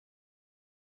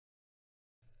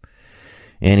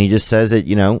And he just says that,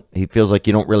 he feels like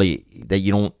you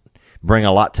don't bring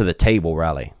a lot to the table,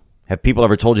 Riley. Have people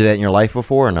ever told you that in your life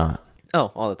before or not?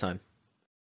 Oh, all the time.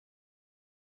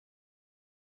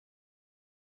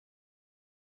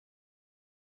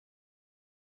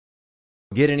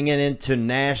 Getting it into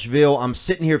Nashville. I'm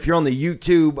sitting here. If you're on the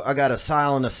YouTube, I got a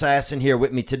silent assassin here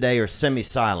with me today, or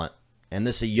semi-silent. And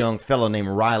this is a young fellow named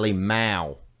Riley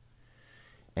Mao.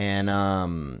 And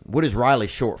what is Riley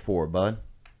short for, bud?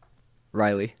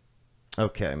 Riley.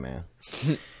 Okay, man.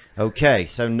 Okay,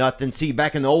 so nothing. See,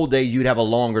 back in the old days, you'd have a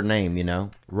longer name,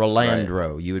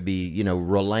 Rolandro. Right. You would be,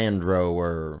 Rolandro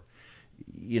or,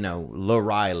 Lil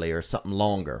Riley or something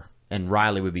longer. And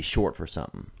Riley would be short for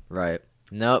something. Right.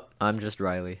 Nope, I'm just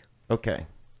Riley. Okay.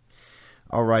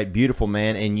 All right, beautiful,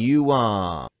 man. And you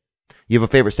have a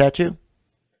favorite statue?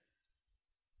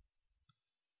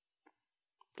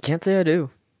 Can't say I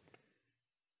do.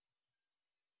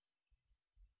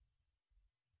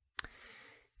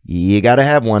 You got to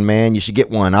have one, man. You should get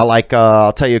one.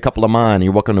 I'll tell you a couple of mine.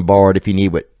 You're welcome to borrow it if you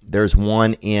need it. There's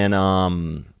one in,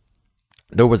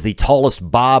 there was the tallest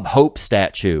Bob Hope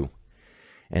statue.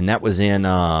 And that was in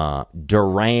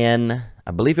Duran,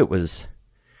 I believe it was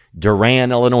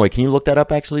Duran, Illinois. Can you look that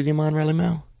up, actually? Do you mind, Riley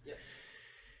Mel?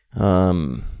 Yeah.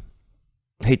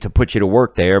 Hate to put you to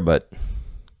work there, but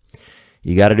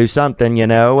you got to do something,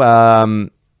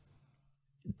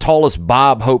 Tallest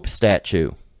Bob Hope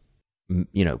statue.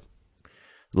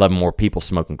 11 more people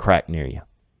smoking crack near you.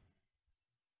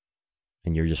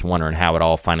 And you're just wondering how it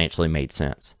all financially made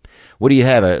sense. What do you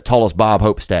have, a tallest Bob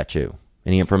Hope statue?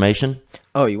 Any information?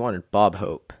 Oh, you wanted Bob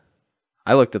Hope.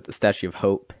 I looked up the Statue of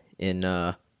Hope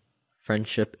in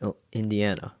Friendship,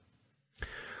 Indiana.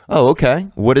 Oh, okay.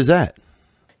 What is that?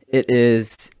 It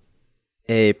is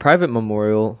a private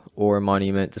memorial or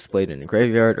monument displayed in a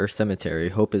graveyard or cemetery.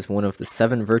 Hope is one of the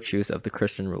 7 virtues of the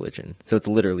Christian religion. So it's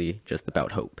literally just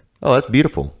about hope. Oh, that's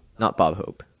beautiful. Not Bob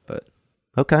Hope, but...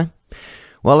 Okay.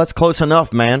 Well, that's close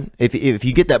enough, man. If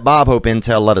you get that Bob Hope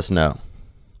intel, let us know.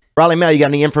 Riley Mel, you got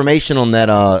any information on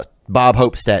that Bob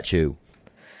Hope statue?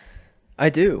 I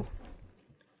do.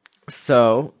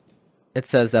 So, it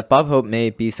says that Bob Hope may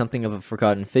be something of a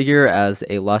forgotten figure, as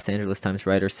a Los Angeles Times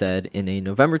writer said in a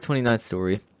November 29th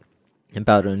story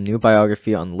about a new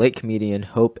biography on the late comedian,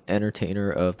 Hope,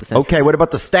 entertainer of the century. Okay, what about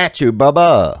the statue,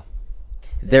 Bubba?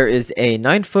 There is a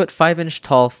 9-foot, 5-inch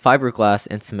tall fiberglass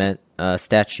and cement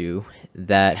statue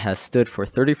that has stood for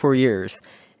 34 years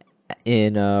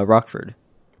in Rockford.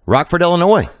 Rockford,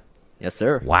 Illinois? Yes,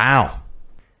 sir. Wow.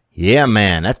 Yeah,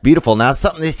 man, that's beautiful. Now,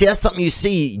 that's something you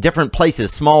see different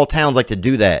places. Small towns like to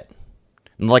do that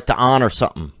and like to honor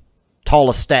something.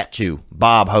 Tallest statue,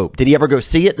 Bob Hope. Did he ever go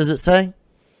see it, does it say?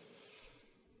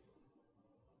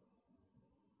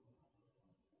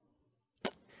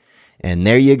 And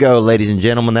there you go, ladies and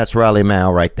gentlemen. That's Riley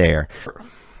Mao right there.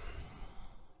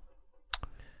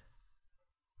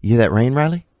 You hear that rain,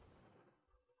 Riley?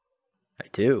 I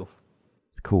do.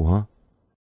 It's cool, huh?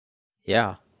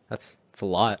 Yeah, that's a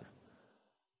lot.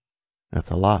 That's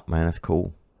a lot, man. That's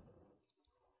cool.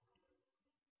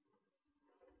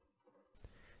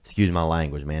 Excuse my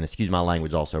language, man. Excuse my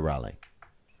language also, Riley.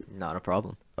 Not a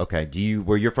problem. Okay.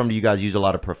 Where you're from, do you guys use a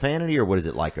lot of profanity, or what is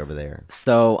it like over there?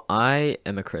 So I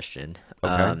am a Christian,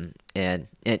 okay. and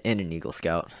an Eagle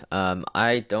Scout.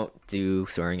 I don't do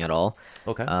swearing at all.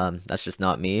 Okay. That's just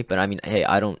not me. But I mean, hey,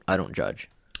 I don't judge.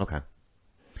 Okay.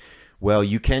 Well,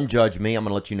 you can judge me. I'm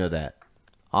gonna let you know that.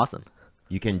 Awesome.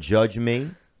 You can judge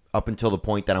me up until the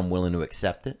point that I'm willing to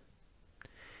accept it,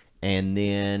 and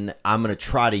then I'm gonna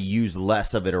try to use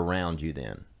less of it around you.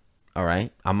 Then. All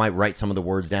right. I might write some of the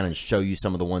words down and show you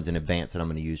some of the ones in advance that I'm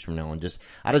going to use from now on.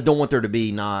 I just don't want there to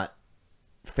be not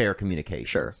fair communication.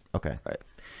 Sure. Okay. Right.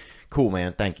 Cool,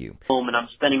 man. Thank you. And I'm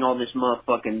spending all this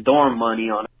motherfucking dorm money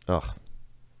on it. Ugh.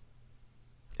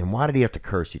 And why did he have to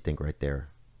curse, you think, right there?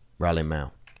 Riley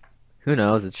Mao. Who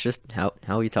knows? It's just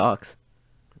how he talks.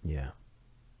 Yeah.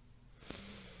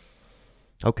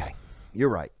 Okay. You're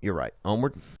right. You're right.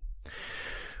 Onward.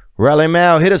 Riley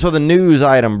Mao, hit us with a news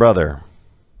item, brother.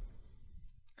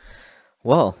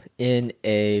 Well, in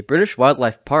a British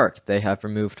wildlife park, they have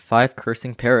removed 5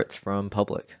 cursing parrots from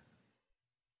public.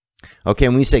 Okay,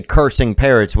 and when you say cursing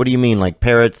parrots, what do you mean? Like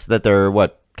parrots that they're,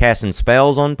 casting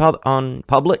spells on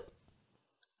public?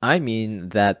 I mean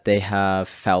that they have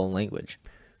foul language.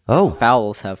 Oh.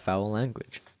 Fowls have foul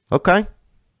language. Okay.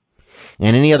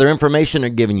 And any other information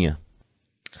they're giving you?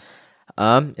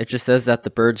 It just says that the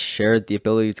birds shared the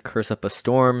ability to curse up a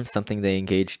storm, something they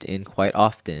engaged in quite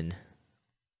often.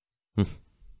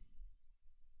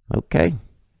 Okay.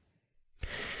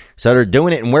 So they're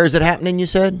doing it, and where is it happening, you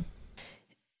said?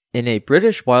 In a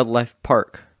British wildlife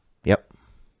park. Yep.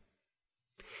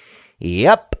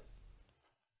 Yep.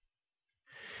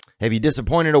 Have you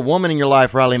disappointed a woman in your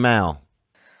life, Riley Mal?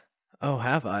 Oh,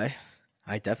 have I?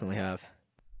 I definitely have.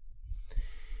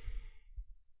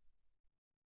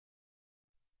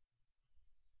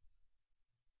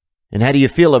 And how do you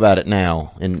feel about it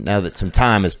now? And now that some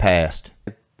time has passed,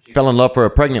 you fell in love for a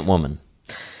pregnant woman.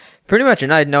 Pretty much,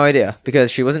 and I had no idea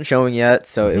because she wasn't showing yet,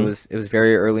 so it was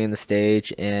very early in the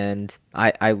stage, and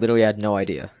I literally had no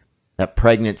idea. That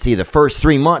pregnancy, the first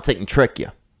 3 months, it can trick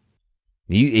you.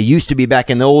 It used to be back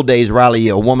in the old days, Riley,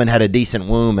 a woman had a decent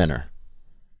womb in her.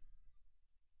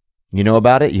 You know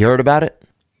about it? You heard about it?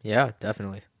 Yeah,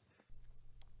 definitely.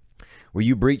 Were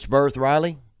you breech birth,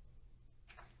 Riley?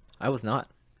 I was not.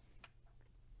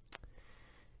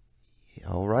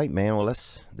 All right, man. Well,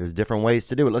 there's different ways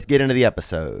to do it. Let's get into the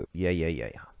episode. Yeah.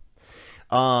 Did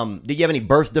you have any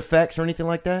birth defects or anything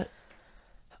like that?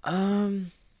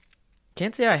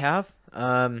 Can't say I have.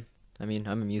 I mean,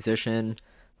 I'm a musician,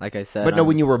 like I said. But no,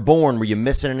 when you were born, were you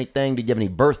missing anything? Did you have any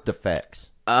birth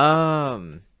defects?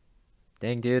 Dang,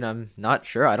 dude, I'm not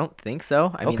sure. I don't think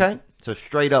so. I mean, so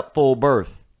straight up full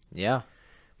birth. Yeah.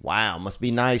 Wow, must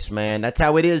be nice, man. That's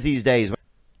how it is these days.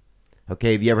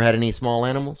 Okay, have you ever had any small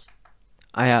animals?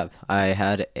 I have. I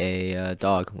had a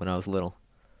dog when I was little.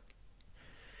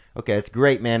 Okay, that's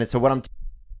great, man. And so what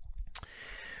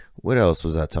else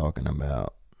was I talking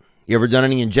about? You ever done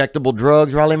any injectable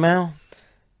drugs, Riley Mal?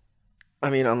 I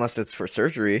mean, unless it's for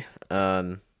surgery.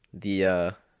 What do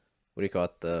you call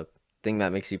it? The thing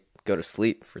that makes you go to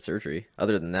sleep for surgery.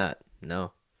 Other than that,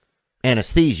 no.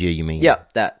 Anesthesia, you mean? Yeah,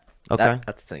 that. Okay.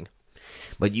 That's the thing.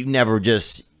 But you never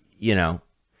just, you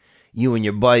and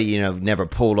your buddy, never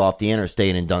pulled off the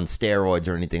interstate and done steroids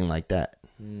or anything like that?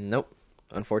 Nope.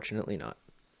 Unfortunately not.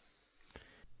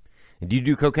 Do you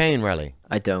do cocaine, Riley?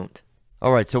 I don't.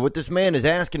 All right, so what this man is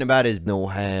asking about is they'll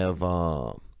have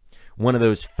one of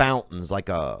those fountains, like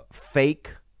a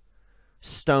fake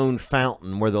stone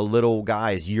fountain where the little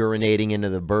guy is urinating into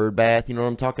the bird bath. You know what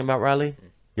I'm talking about, Riley?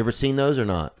 You ever seen those or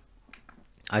not?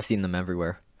 I've seen them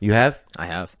everywhere. You have? I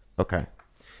have. Okay.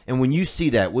 And when you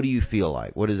see that, what do you feel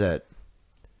like? What is that?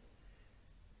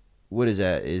 What is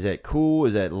that? Is that cool?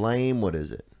 Is that lame? What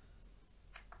is it?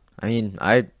 I mean,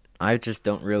 I just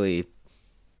don't really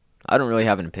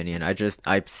have an opinion. I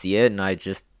see it and I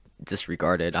just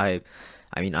disregard it. I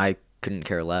mean, I couldn't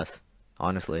care less,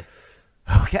 honestly.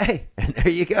 Okay. And there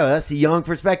you go. That's the young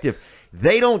perspective.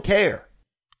 They don't care.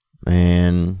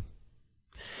 Man.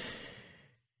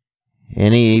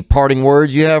 Any parting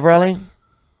words you have, Riley?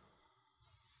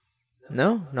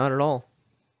 No, not at all.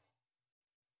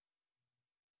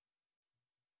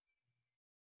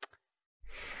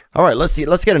 All right, let's see.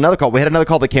 Let's get another call. We had another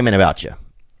call that came in about you.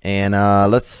 And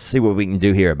let's see what we can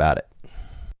do here about it.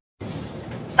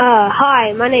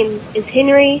 Hi, my name is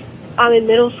Henry. I'm in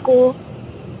middle school.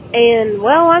 And,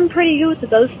 well, I'm pretty good with the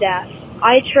bow staff.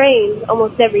 I train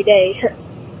almost every day.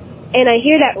 And I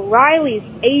hear that Riley's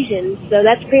Asian, so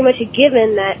that's pretty much a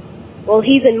given that, well,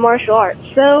 he's in martial arts.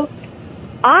 So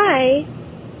I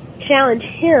challenge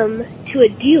him to a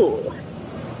duel.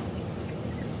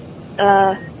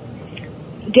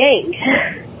 Gang.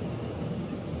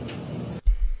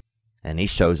 And he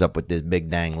shows up with this big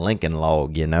dang Lincoln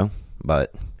log,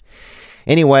 But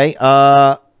anyway,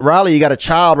 Riley, you got a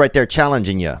child right there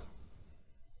challenging you.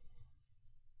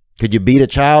 Could you beat a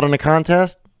child in a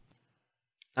contest?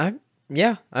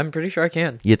 Yeah, I'm pretty sure I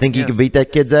can. You think you could beat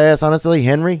that kid's ass, honestly,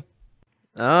 Henry?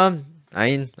 I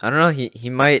mean, I don't know. He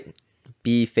might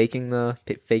be faking the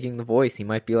voice. He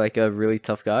might be like a really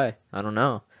tough guy. I don't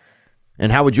know.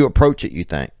 And how would you approach it, you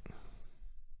think?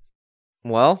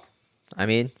 Well, I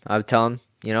mean, I would tell him,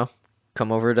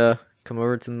 come over to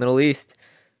the Middle East,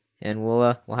 and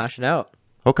we'll hash it out.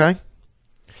 Okay.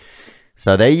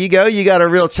 So there you go. You got a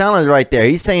real challenge right there.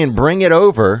 He's saying bring it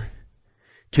over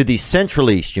to the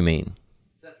Central East, you mean?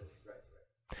 Central East,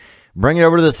 right. Bring it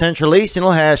over to the Central East and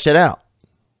he'll hash it out.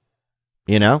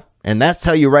 And that's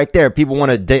how you right there. People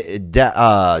want to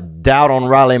doubt on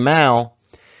Riley Mal.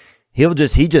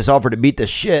 He just offered to beat the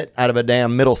shit out of a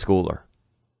damn middle schooler.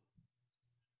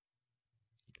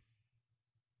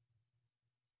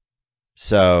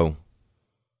 So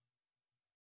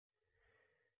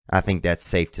I think that's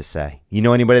safe to say. You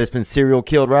know anybody that's been serial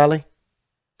killed, Riley?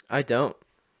 I don't.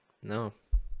 No.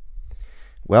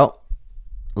 Well,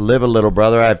 live a little,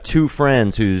 brother. I have two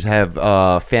friends who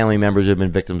have family members who have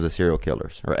been victims of serial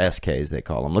killers, or SKs they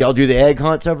call them. Y'all do the egg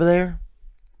hunts over there?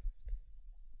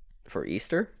 For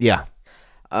Easter? Yeah.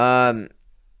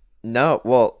 No.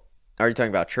 Well, are you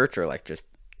talking about church or like just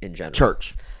in general?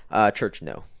 Church. Church,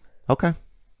 no. Okay.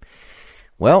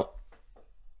 Well,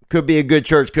 could be a good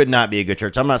church, could not be a good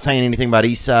church. I'm not saying anything about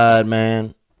East Side,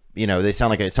 man. You know, they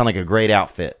sound like a great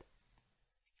outfit.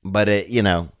 But it, you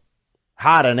know,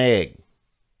 hot an egg.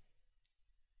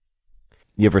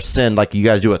 You ever send, like, you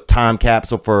guys do a time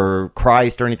capsule for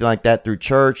Christ or anything like that through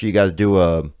church? You guys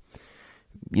do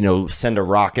send a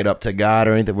rocket up to God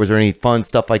or anything? Was there any fun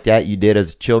stuff like that you did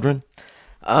as children?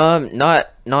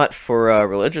 Not for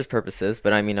religious purposes,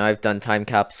 but I mean, I've done time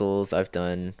capsules. I've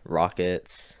done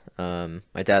rockets.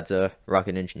 My dad's a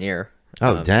rocket engineer.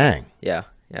 Oh, dang. Yeah.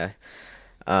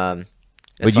 But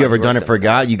you ever done it for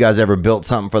God? You guys ever built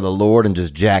something for the Lord and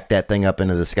just jacked that thing up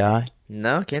into the sky?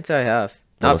 No, can't say I have.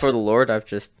 Not for the Lord. I've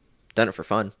just done it for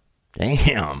fun.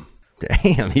 Damn,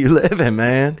 you living,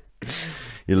 man.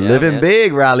 You're living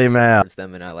big, Riley Mal.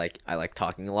 Them, and I like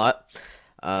talking a lot.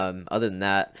 Other than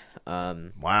that,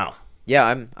 wow.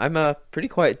 Yeah, I'm a pretty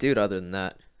quiet dude. Other than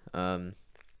that,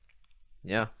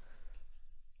 yeah.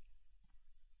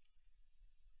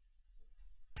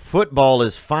 Football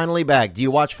is finally back. Do you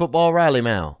watch football, Riley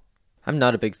Mal? I'm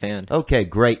not a big fan. Okay,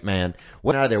 great, man.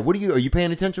 What out of there? Are you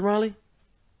paying attention, Riley?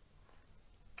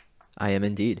 I am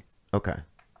indeed. Okay.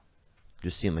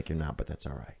 Just seem like you're not, but that's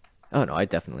all right. Oh, no, I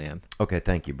definitely am. Okay,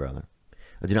 thank you, brother.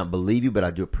 I do not believe you, but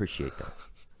I do appreciate that.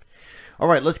 All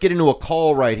right, let's get into a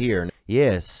call right here.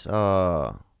 Yes.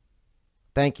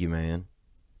 Thank you, man.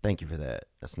 Thank you for that.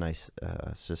 That's nice.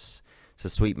 It's a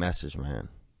sweet message, man.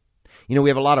 You know, we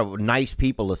have a lot of nice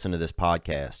people listen to this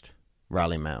podcast,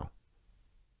 Riley Mal.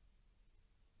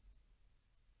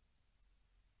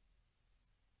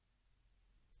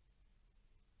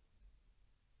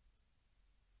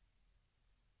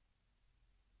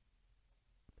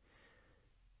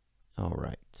 All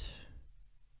right.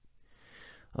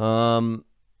 I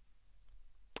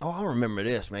remember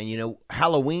this, man. You know,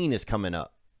 Halloween is coming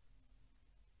up.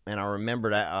 And I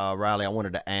remember that, Riley, I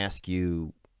wanted to ask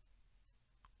you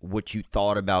what you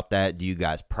thought about that. Do you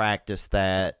guys practice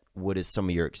that? What is some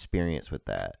of your experience with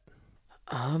that?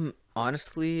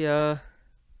 Honestly, I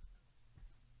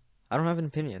don't have an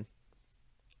opinion.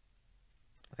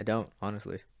 I don't,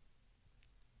 honestly.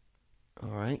 All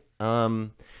right.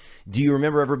 Do you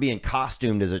remember ever being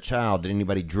costumed as a child? Did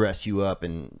anybody dress you up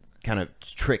and kind of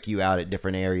trick you out at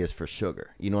different areas for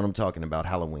sugar? You know what I'm talking about,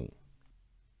 Halloween.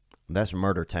 That's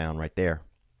Murder Town right there.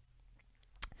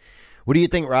 What do you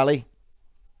think, Riley?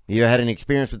 You had any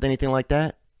experience with anything like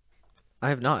that? I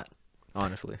have not,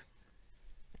 honestly.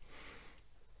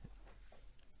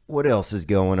 What else is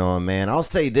going on, man? I'll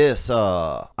say this.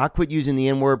 I quit using the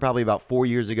N-word probably about 4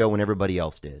 years ago when everybody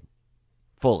else did.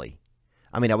 Fully.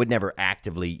 I mean, I would never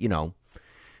actively,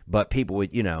 but people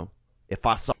would, if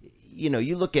I saw,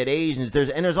 you look at Asians,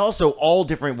 there's also all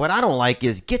different. What I don't like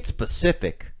is get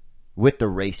specific with the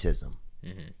racism.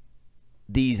 Mm-hmm.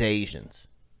 These Asians,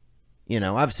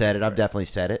 I've said it. I've definitely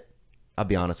said it. I'll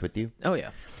be honest with you. Oh,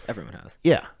 yeah. Everyone has.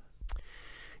 Yeah.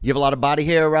 You have a lot of body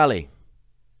hair, Riley?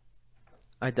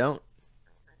 I don't.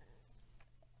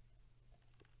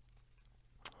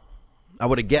 I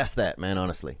would have guessed that, man,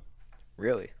 honestly.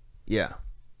 Really? Yeah.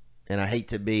 And I hate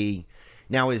to be...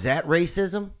 Now, is that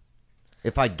racism?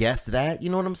 If I guessed that, you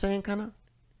know what I'm saying, kind of?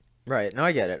 Right. No,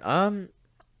 I get it. On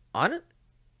it?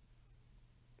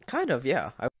 Kind of,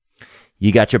 yeah.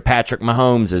 You got your Patrick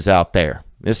Mahomes is out there.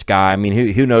 This guy, I mean,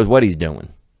 who knows what he's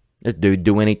doing? This dude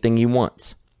do anything he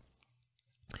wants.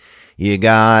 You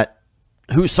got...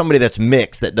 Who's somebody that's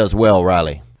mixed that does well,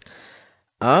 Riley?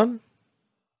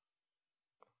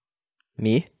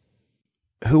 Me.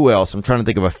 Who else? I'm trying to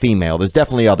think of a female. There's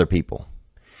definitely other people.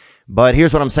 But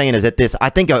here's what I'm saying is that I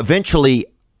think eventually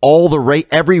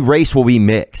every race will be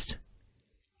mixed.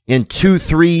 In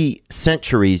 2-3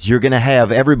 centuries, you're going to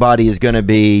have everybody is going to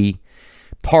be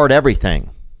part everything.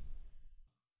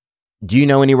 Do you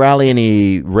know any,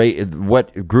 Riley,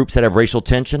 what groups that have racial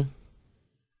tension?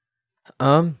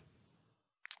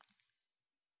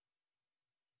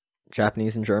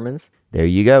 Japanese and Germans. There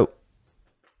you go.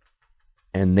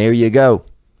 And there you go.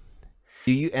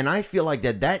 And I feel like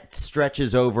that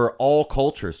stretches over all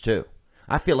cultures too.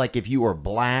 I feel like if you are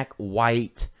black,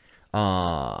 white,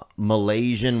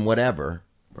 Malaysian, whatever,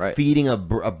 right, feeding a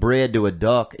bread to a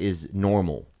duck is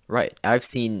normal. Right. I've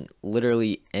seen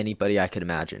literally anybody I could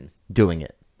imagine doing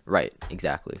it. Right.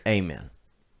 Exactly. Amen.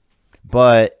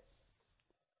 But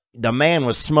the man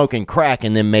was smoking crack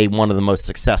and then made one of the most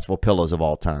successful pillars of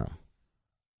all time.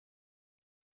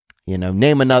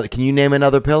 Name another. Can you name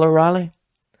another pillar, Riley?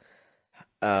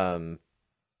 Yeah,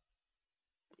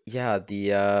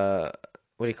 the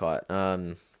what do you call it?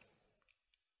 Why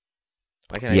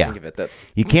can't I think of it?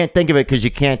 You can't think of it because you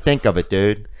can't think of it,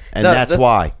 dude. And that's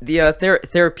why. The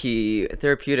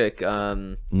therapeutic.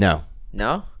 No.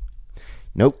 No?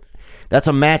 Nope. That's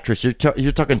a mattress. You're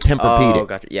talking Tempur-Pedic. Oh,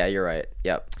 gotcha. Yeah, you're right.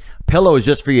 Yep. Pillow is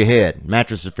just for your head.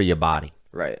 Mattress is for your body.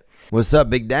 Right. What's up,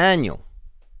 Big Daniel?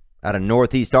 Out of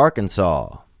Northeast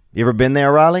Arkansas. You ever been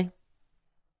there, Riley?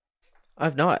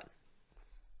 I've not.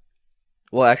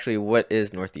 Well, actually, what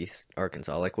is Northeast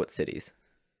Arkansas? Like, what cities?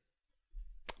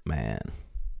 Man.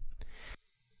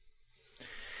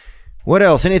 What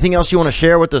else? Anything else you want to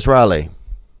share with us, Riley?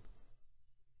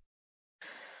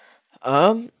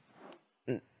 I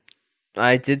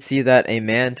did see that a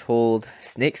man told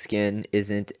snakeskin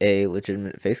isn't a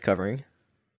legitimate face covering.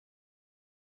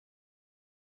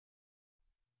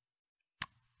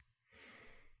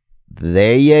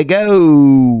 There you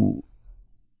go.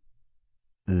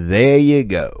 There you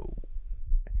go.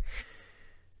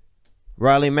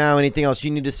 Riley Mao, anything else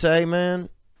you need to say, man?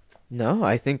 No,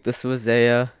 I think this was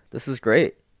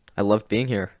great. I loved being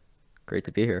here. Great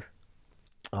to be here.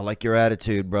 I like your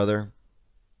attitude, brother.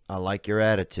 I like your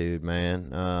attitude,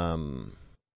 man.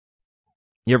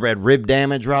 You ever had rib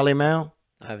damage, Riley Mao?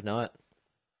 I have not.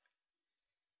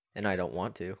 And I don't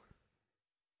want to.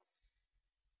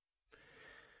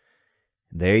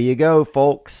 There you go,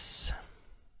 folks.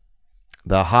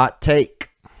 The hot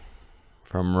take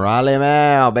from Riley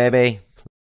Mao, baby.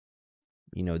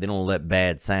 You know, they don't let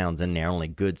bad sounds in there, only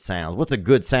good sounds. What's a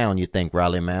good sound, you think,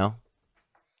 Riley Mao?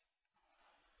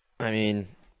 I mean,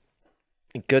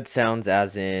 good sounds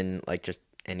as in, like, just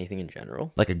anything in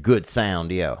general. Like a good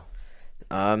sound, yeah.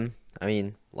 I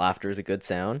mean, laughter is a good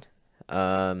sound.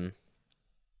 I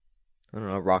don't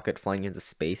know, a rocket flying into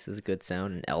space is a good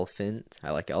sound. An elephant,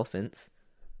 I like elephants.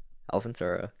 Elephants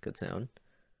are a good sound.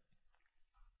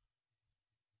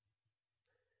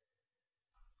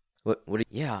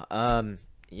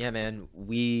 Yeah, man,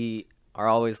 we are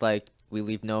always like, we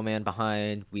leave no man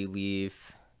behind, we leave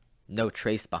no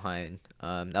trace behind.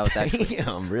 That was actually,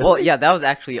 Damn, really? well, yeah, that was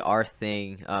actually our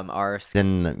thing.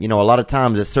 And, you know, a lot of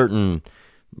times a certain,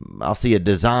 I'll see a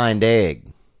designed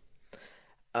egg.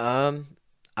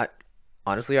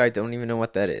 Honestly, I don't even know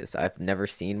what that is. I've never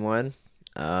seen one.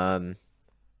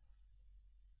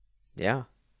 Yeah.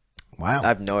 Wow. I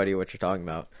have no idea what you're talking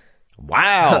about.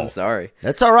 Wow. I'm sorry.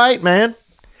 That's all right, man.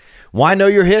 Why know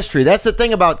your history? That's the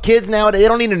thing about kids nowadays. They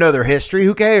don't need to know their history.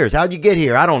 Who cares? How'd you get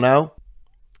here? I don't know.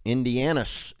 Indiana,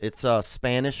 it's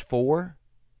Spanish for?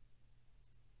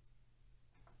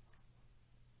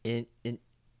 In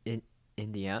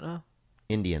Indiana?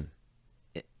 Indian.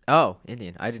 Oh,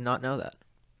 Indian. I did not know that.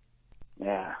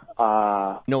 Yeah.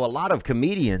 You know, a lot of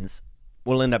comedians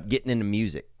will end up getting into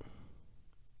music.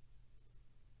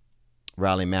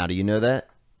 Riley Mao, do you know that?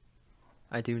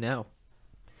 I do now.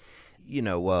 You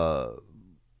know,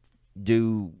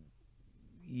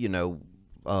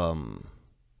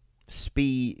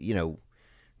 speed,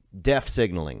 deaf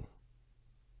signaling.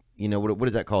 You know, what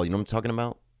is that called? You know what I'm talking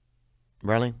about,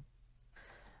 Riley?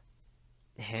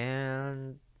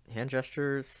 Hand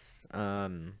gestures.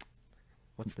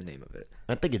 What's the name of it?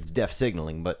 I think it's deaf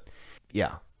signaling, but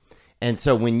yeah. And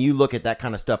so when you look at that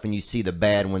kind of stuff and you see the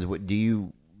bad ones, what do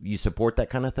you support that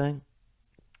kind of thing?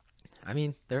 I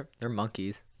mean, they're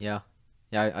monkeys. Yeah.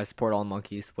 Yeah, I support all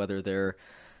monkeys, whether they're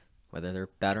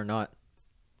bad or not.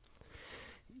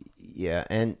 Yeah,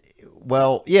 and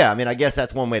well, yeah, I mean, I guess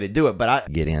that's one way to do it, but I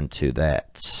get into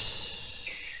that.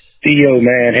 Theo,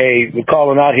 man, hey, we're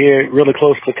calling out here really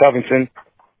close to Covington.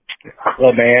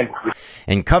 Well, man.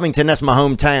 And Covington, that's my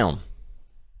hometown.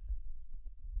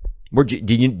 Did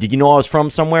you know I was from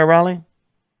somewhere, Riley?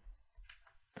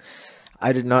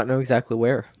 I did not know exactly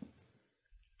where.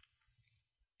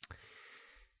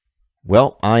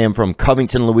 Well, I am from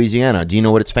Covington, Louisiana. Do you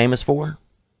know what it's famous for?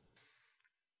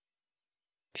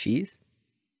 Cheese?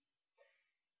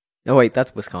 Oh, wait,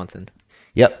 that's Wisconsin.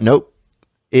 Yep, nope.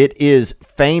 It is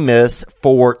famous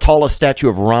for tallest statue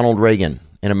of Ronald Reagan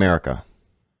in America.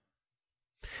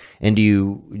 And do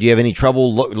you have any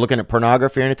trouble looking at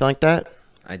pornography or anything like that?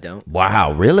 I don't.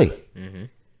 Wow, really? Mm-hmm.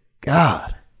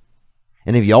 God.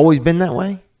 And have you always been that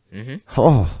way? Mm-hmm.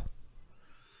 Oh.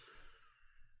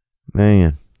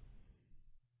 Man.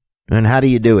 And how do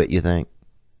you do it, you think?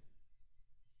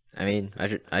 I mean,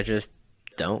 I just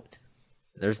don't.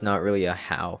 There's not really a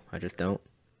how. I just don't.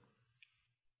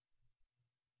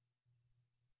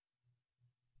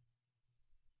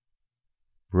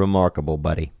 Remarkable,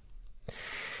 buddy.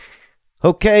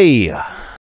 Okay.